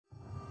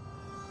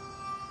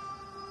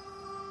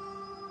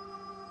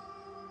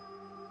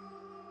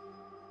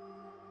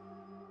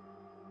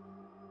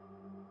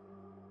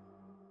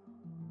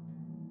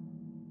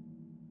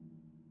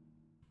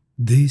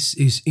This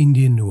is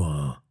Indian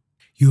Noir.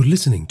 You're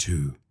listening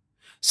to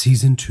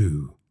Season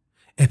 2,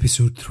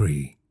 Episode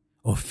 3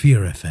 of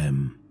Fear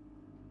FM.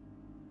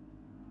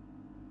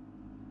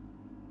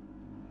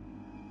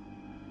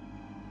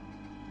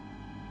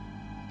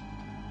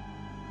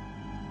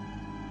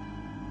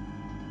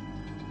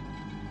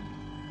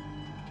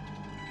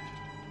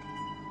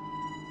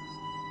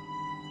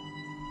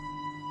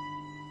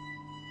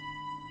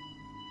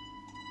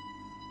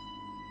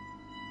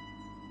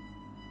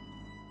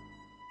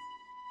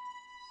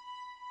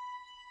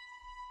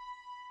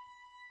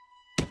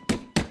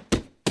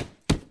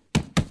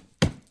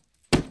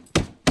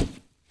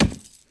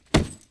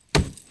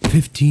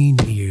 "15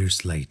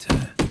 years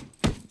later.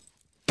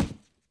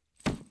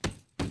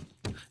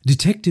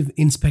 Detective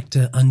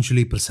Inspector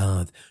Anjali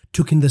Prasad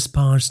took in the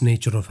sparse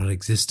nature of her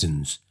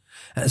existence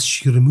as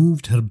she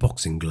removed her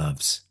boxing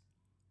gloves.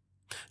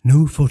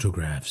 No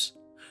photographs,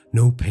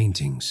 no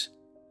paintings,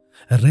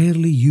 a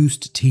rarely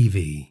used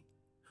TV,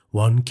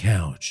 one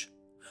couch,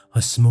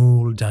 a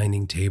small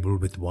dining table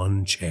with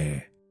one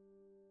chair.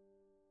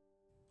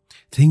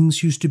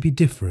 Things used to be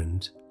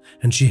different,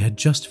 and she had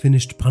just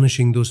finished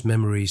punishing those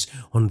memories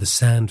on the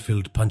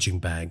sand-filled punching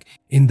bag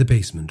in the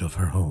basement of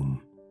her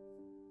home.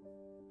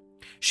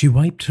 She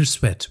wiped her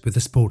sweat with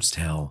a sports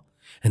towel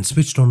and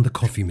switched on the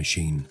coffee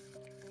machine.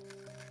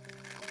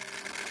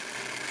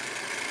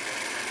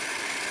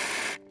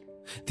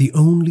 The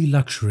only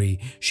luxury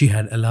she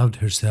had allowed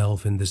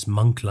herself in this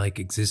monk-like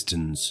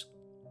existence.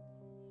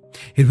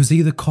 It was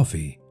either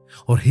coffee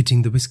or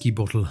hitting the whiskey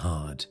bottle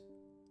hard.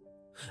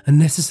 A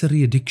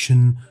necessary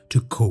addiction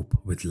to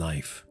cope with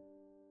life.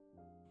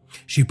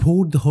 She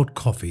poured the hot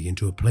coffee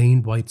into a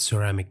plain white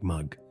ceramic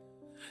mug.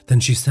 Then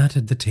she sat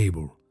at the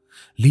table,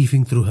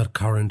 leafing through her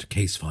current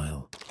case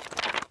file.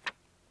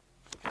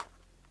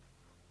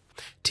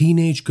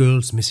 Teenage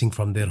girls missing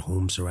from their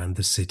homes around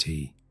the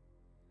city.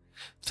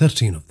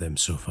 13 of them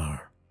so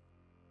far.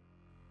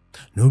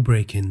 No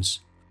break-ins.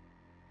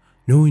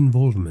 No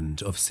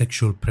involvement of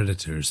sexual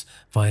predators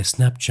via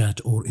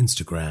Snapchat or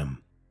Instagram.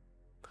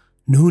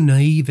 No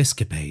naive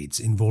escapades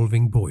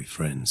involving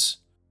boyfriends.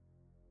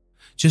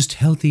 Just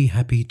healthy,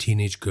 happy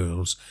teenage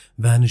girls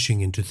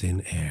vanishing into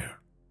thin air.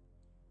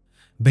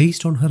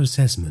 Based on her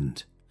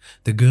assessment,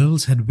 the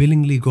girls had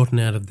willingly gotten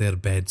out of their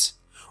beds,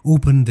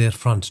 opened their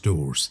front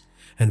doors,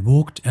 and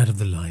walked out of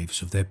the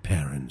lives of their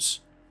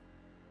parents.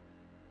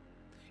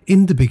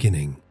 In the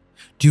beginning,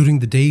 during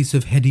the days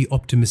of heady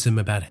optimism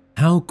about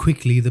how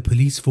quickly the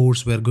police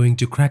force were going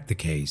to crack the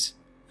case,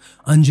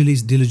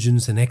 Anjali's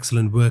diligence and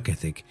excellent work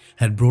ethic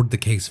had brought the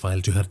case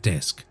file to her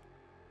desk.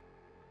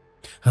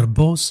 Her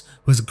boss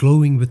was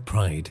glowing with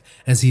pride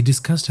as he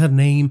discussed her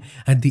name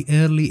at the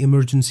early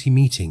emergency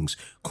meetings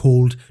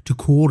called to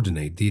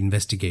coordinate the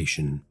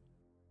investigation.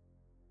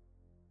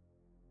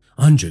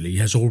 "Anjali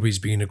has always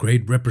been a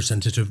great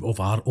representative of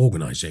our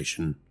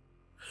organization.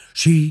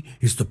 She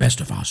is the best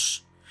of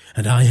us,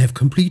 and I have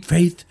complete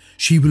faith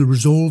she will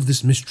resolve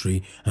this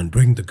mystery and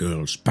bring the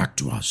girls back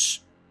to us."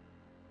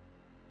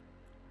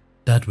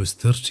 That was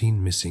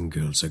 13 missing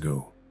girls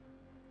ago.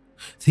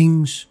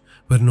 Things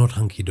were not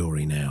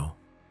hunky-dory now.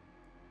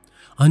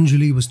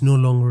 Anjali was no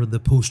longer the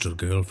poster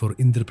girl for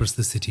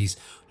Indraprastha city's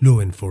law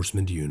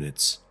enforcement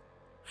units.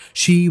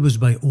 She was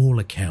by all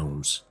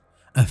accounts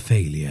a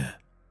failure,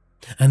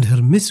 and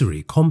her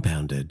misery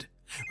compounded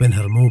when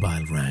her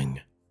mobile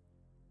rang.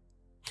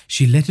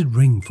 She let it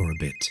ring for a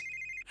bit,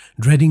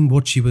 dreading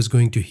what she was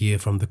going to hear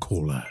from the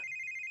caller.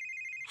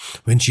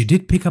 When she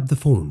did pick up the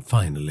phone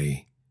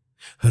finally,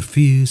 her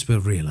fears were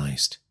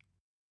realized.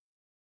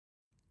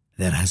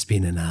 "There has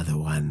been another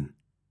one,"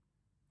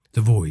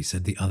 the voice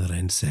at the other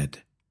end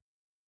said.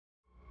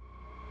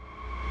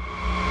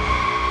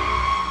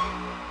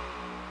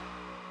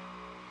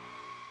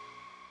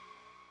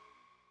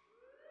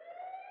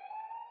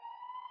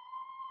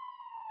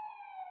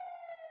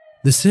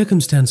 The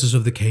circumstances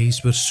of the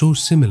case were so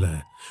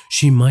similar,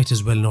 she might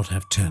as well not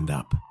have turned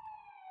up.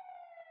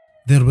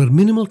 There were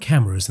minimal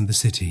cameras in the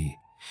city,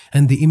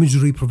 and the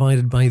imagery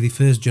provided by the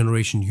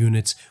first-generation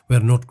units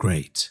were not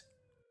great.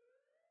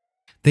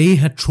 They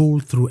had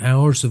trawled through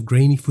hours of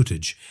grainy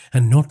footage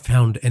and not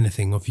found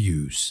anything of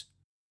use.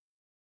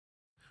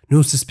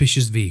 No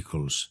suspicious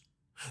vehicles,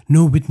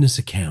 no witness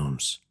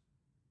accounts.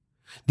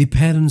 The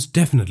parents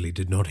definitely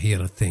did not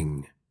hear a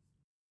thing.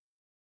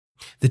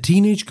 The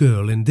teenage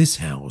girl in this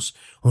house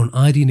on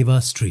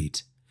Aidinivas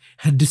Street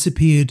had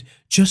disappeared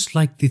just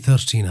like the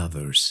 13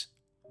 others.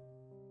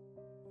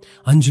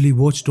 Anjali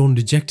watched on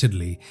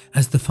dejectedly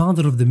as the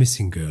father of the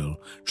missing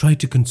girl tried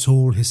to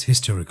console his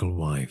hysterical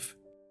wife.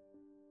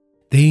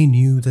 They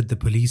knew that the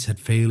police had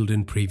failed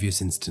in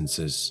previous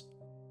instances.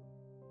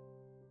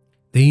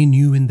 They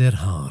knew in their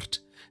heart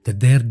that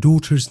their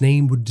daughter's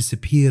name would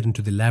disappear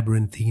into the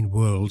labyrinthine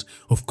world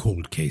of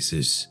cold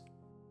cases.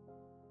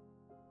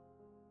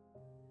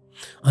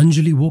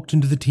 Anjali walked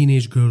into the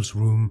teenage girl's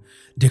room,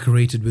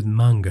 decorated with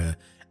manga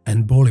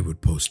and Bollywood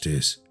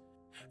posters,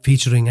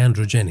 featuring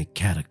androgenic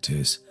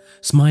characters,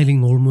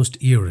 smiling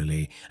almost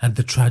eerily at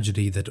the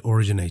tragedy that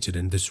originated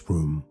in this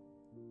room.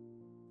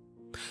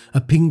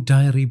 A pink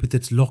diary with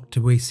its locked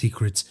away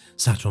secrets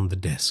sat on the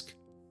desk.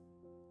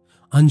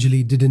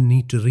 Anjali didn't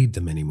need to read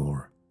them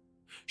anymore.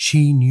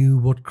 She knew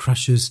what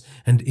crushes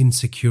and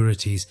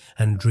insecurities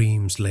and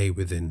dreams lay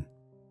within.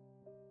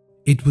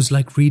 It was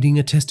like reading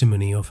a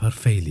testimony of her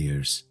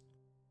failures.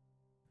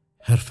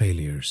 Her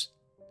failures,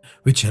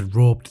 which had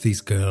robbed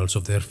these girls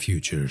of their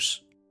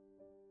futures.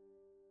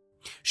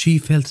 She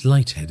felt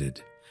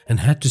lightheaded and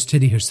had to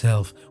steady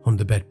herself on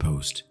the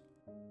bedpost.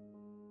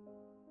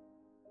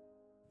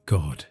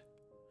 God,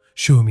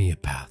 show me a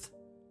path.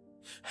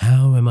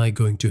 How am I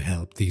going to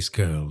help these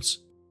girls?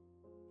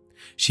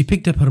 She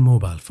picked up her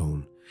mobile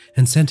phone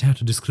and sent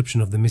out a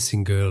description of the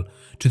missing girl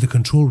to the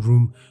control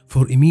room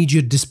for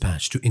immediate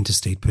dispatch to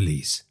interstate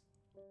police.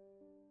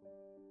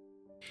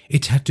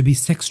 It had to be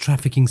sex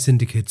trafficking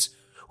syndicates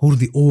or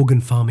the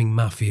organ farming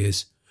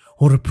mafias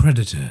or a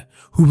predator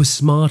who was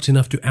smart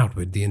enough to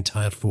outwit the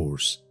entire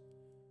force.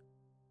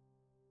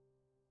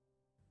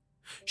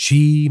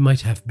 She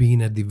might have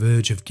been at the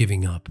verge of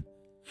giving up,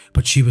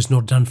 but she was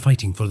not done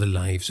fighting for the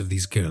lives of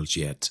these girls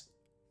yet.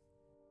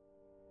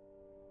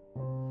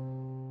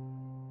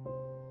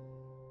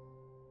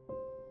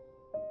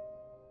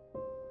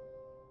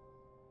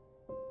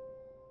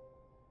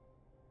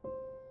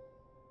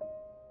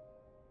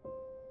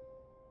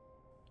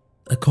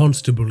 A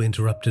constable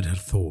interrupted her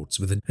thoughts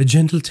with a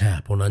gentle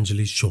tap on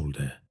Anjali's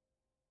shoulder.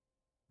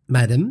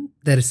 "Madam,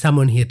 there is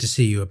someone here to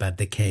see you about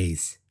the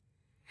case.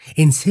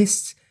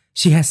 Insists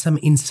she has some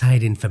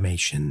inside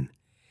information.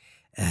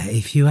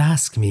 If you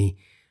ask me,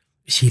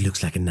 she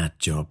looks like a nut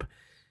job.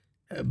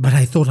 But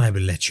I thought I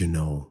will let you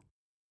know."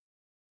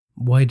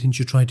 "Why didn't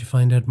you try to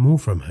find out more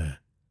from her?"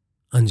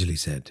 Anjali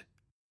said.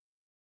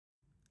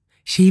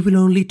 "She will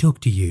only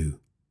talk to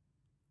you,"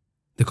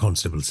 the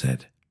constable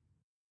said.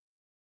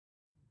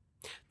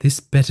 "This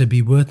better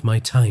be worth my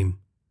time."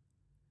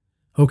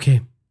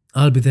 "Okay,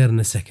 I'll be there in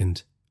a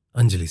second,"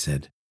 Anjali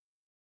said.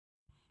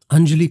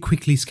 Anjali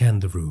quickly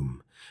scanned the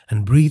room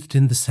and breathed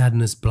in the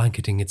sadness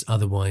blanketing its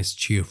otherwise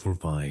cheerful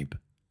vibe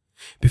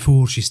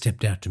before she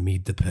stepped out to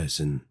meet the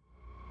person.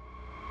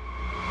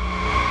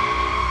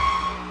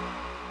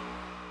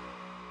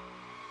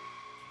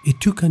 It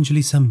took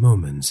Anjali some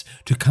moments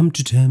to come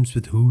to terms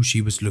with who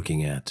she was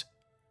looking at.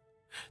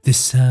 This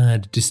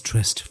sad,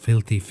 distressed,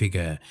 filthy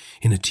figure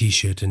in a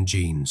t-shirt and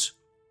jeans.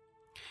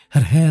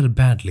 Her hair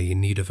badly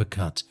in need of a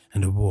cut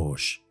and a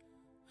wash.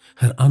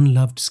 Her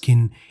unloved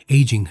skin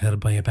aging her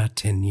by about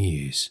 10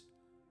 years.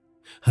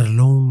 Her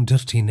long,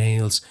 dirty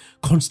nails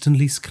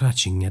constantly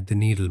scratching at the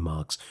needle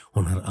marks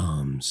on her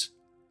arms.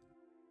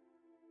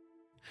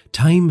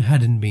 Time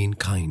hadn't been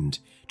kind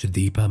to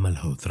Deepa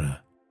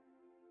Malhotra.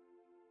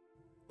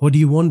 "What do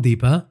you want,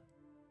 Deepa?"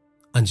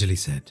 Anjali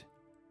said.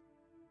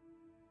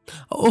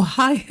 "Oh,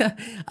 hi.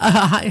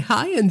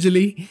 Hi,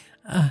 Anjali."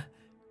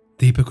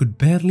 Deepa could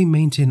barely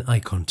maintain eye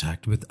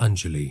contact with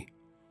Anjali.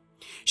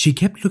 She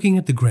kept looking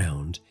at the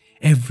ground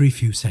every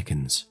few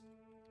seconds.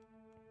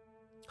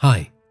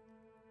 "Hi.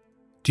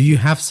 Do you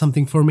have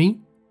something for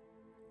me?"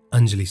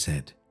 Anjali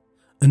said,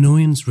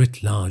 annoyance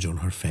writ large on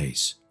her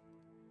face.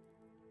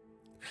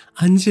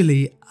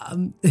 "Anjali,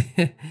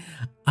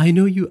 I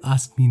know you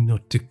asked me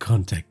not to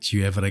contact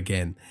you ever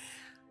again.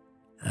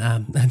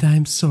 And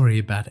I'm sorry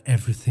about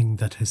everything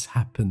that has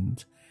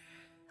happened.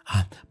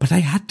 But I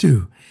had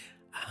to.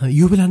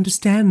 You will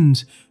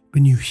understand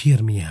when you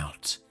hear me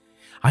out.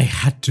 I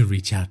had to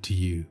reach out to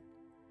you,"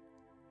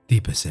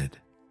 Deepa said.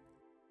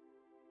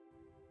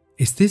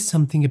 "Is this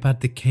something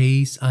about the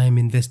case I am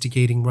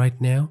investigating right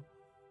now?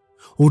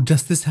 Or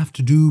does this have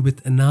to do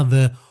with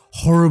another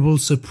horrible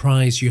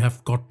surprise you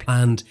have got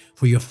planned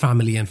for your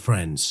family and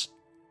friends?"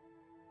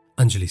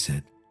 Anjali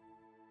said.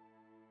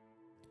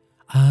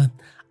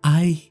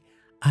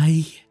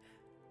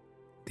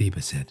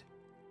 Deepa said.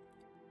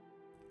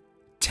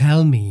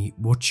 "Tell me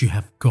what you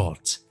have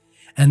got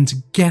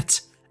and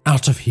get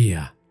out of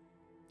here,"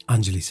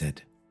 Anjali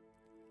said.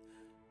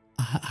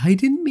 I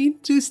didn't mean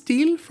to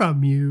steal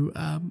from you.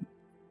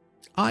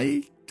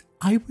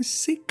 I was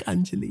sick,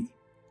 Anjali,"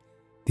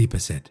 Deepa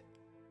said.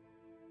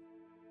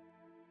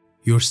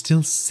 "You're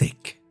still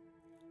sick,"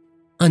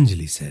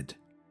 Anjali said.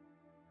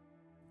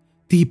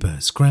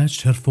 Deepa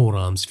scratched her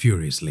forearms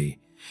furiously,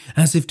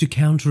 as if to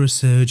counter a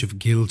surge of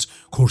guilt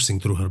coursing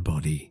through her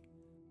body.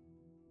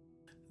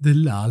 "The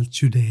Lal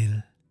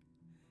Chudail.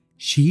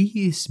 She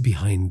is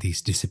behind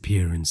these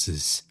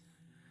disappearances.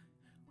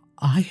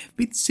 I have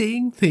been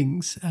saying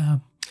things,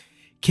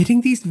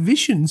 getting these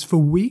visions for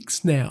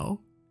weeks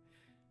now.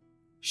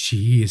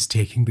 She is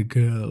taking the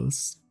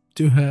girls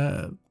to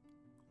her,"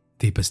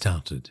 Deepa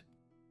started.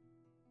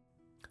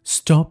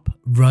 "Stop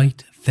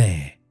right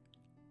there.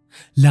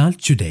 Lal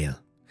Chudail,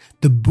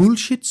 the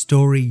bullshit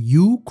story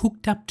you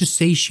cooked up to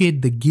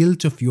satiate the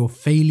guilt of your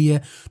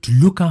failure to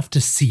look after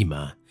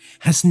Seema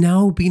has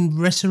now been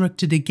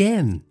resurrected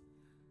again.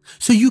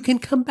 So you can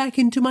come back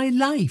into my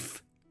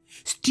life,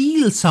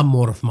 steal some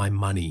more of my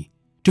money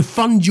to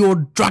fund your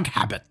drug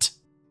habit.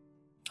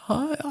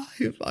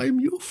 I'm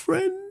your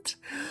friend.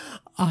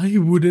 I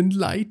wouldn't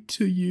lie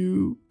to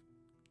you,"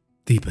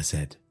 Deepa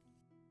said.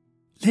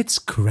 let's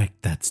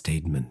correct that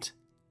statement.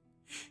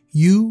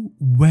 You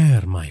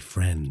were my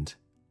friend,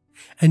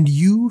 and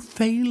you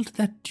failed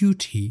that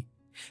duty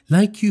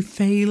like you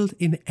failed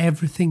in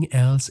everything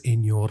else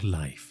in your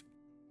life.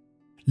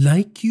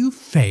 Like you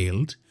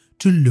failed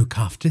to look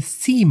after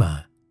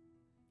Seema,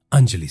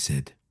 Anjali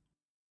said.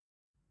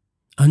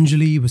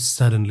 Anjali was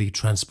suddenly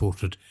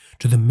transported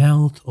to the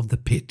mouth of the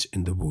pit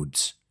in the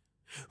woods,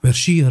 where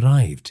she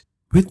arrived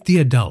with the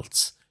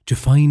adults to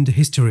find the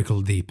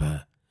hysterical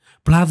Deepa,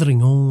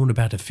 blathering on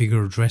about a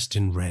figure dressed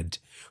in red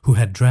who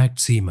had dragged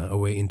Seema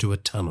away into a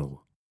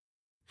tunnel.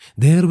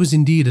 There was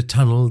indeed a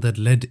tunnel that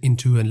led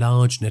into a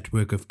large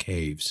network of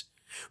caves,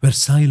 where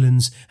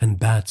silence and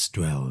bats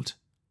dwelled.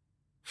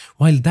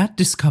 While that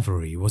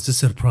discovery was a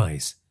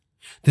surprise,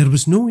 there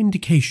was no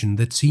indication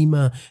that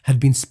Seema had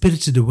been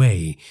spirited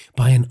away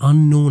by an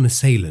unknown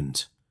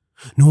assailant,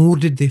 nor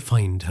did they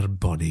find her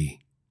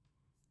body.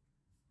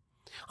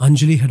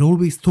 Anjali had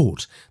always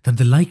thought that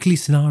the likely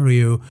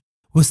scenario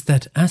was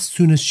that as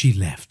soon as she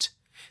left,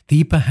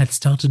 Deepa had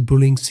started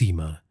bullying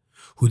Seema,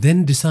 who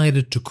then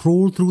decided to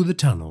crawl through the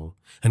tunnel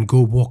and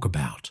go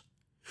walkabout,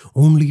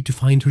 only to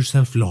find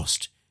herself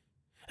lost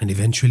and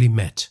eventually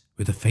met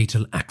with a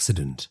fatal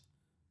accident.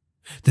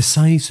 The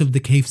size of the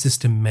cave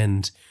system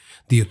meant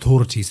the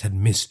authorities had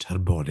missed her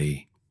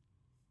body.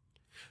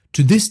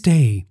 To this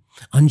day,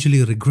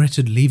 Anjali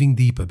regretted leaving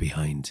Deepa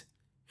behind,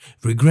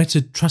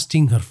 regretted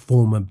trusting her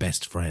former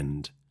best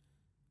friend.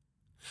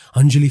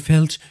 Anjali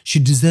felt she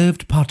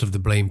deserved part of the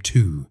blame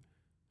too,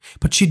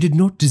 but she did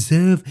not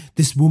deserve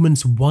this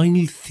woman's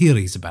wild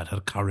theories about her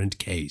current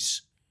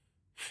case.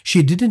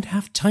 She didn't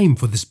have time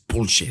for this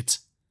bullshit.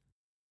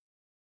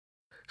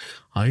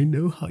 I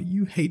know how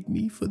you hate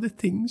me for the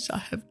things I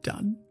have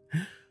done.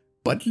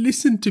 But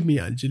listen to me,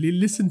 Anjali,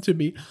 listen to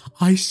me.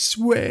 I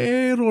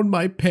swear on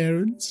my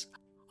parents,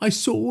 I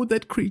saw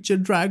that creature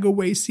drag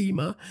away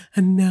Seema,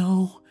 and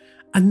now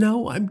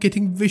I'm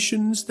getting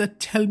visions that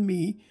tell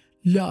me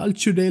Lal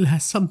Chudail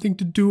has something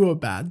to do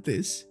about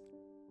this.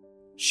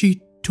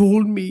 She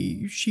told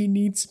me she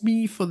needs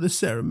me for the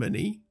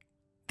ceremony,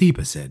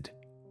 Deepa said.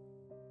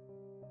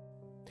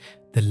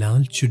 The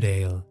Lal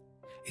Chudail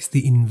is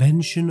the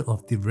invention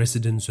of the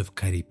residents of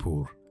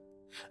Karipur,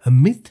 a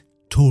myth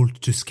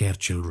told to scare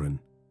children,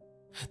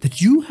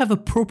 that you have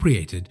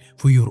appropriated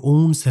for your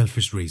own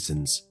selfish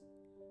reasons.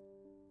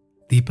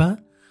 Deepa,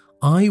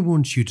 I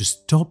want you to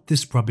stop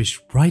this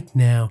rubbish right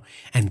now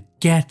and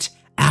get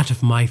out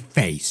of my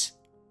face,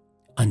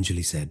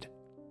 Anjali said.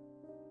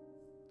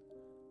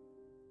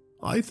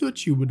 I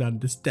thought you would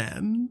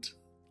understand.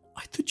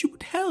 I thought you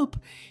would help.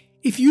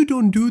 If you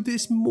don't do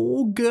this,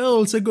 more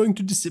girls are going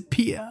to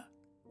disappear,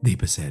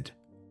 Deepa said.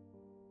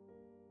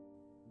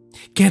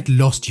 Get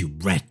lost, you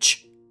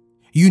wretch.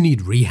 You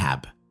need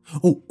rehab.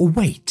 Oh,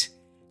 wait.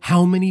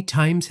 How many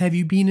times have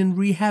you been in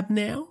rehab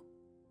now?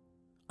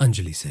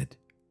 Anjali said.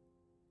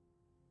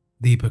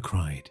 Deepa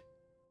cried.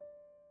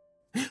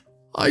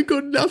 I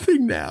got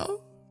nothing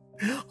now.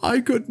 I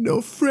got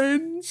no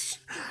friends.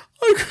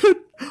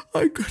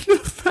 I got no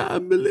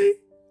family.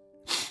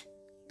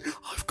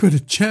 I've got a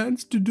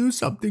chance to do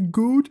something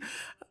good,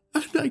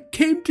 and I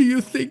came to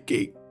you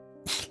thinking.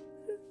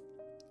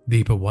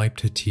 Deepa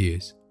wiped her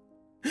tears.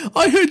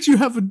 I heard you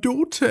have a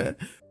daughter,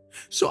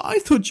 so I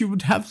thought you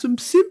would have some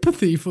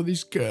sympathy for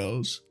these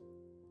girls,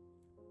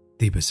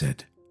 Deepa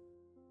said.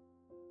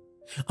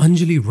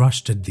 Anjali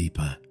rushed at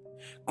Deepa,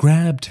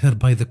 grabbed her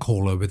by the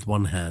collar with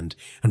one hand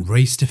and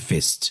raised a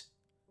fist.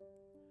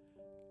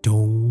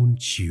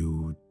 Don't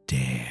you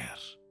dare.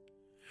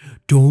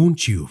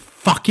 Don't you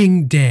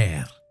fucking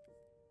dare.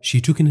 She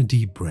took in a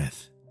deep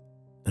breath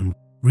and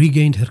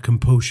regained her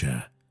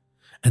composure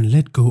and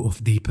let go of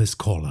Deepa's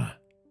collar.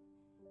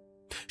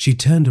 She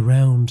turned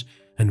around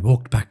and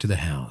walked back to the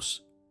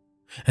house.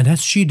 And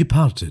as she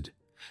departed,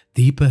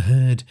 Deepa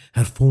heard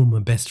her former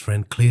best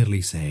friend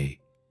clearly say,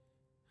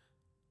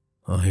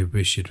 I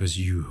wish it was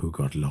you who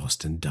got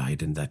lost and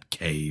died in that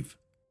cave.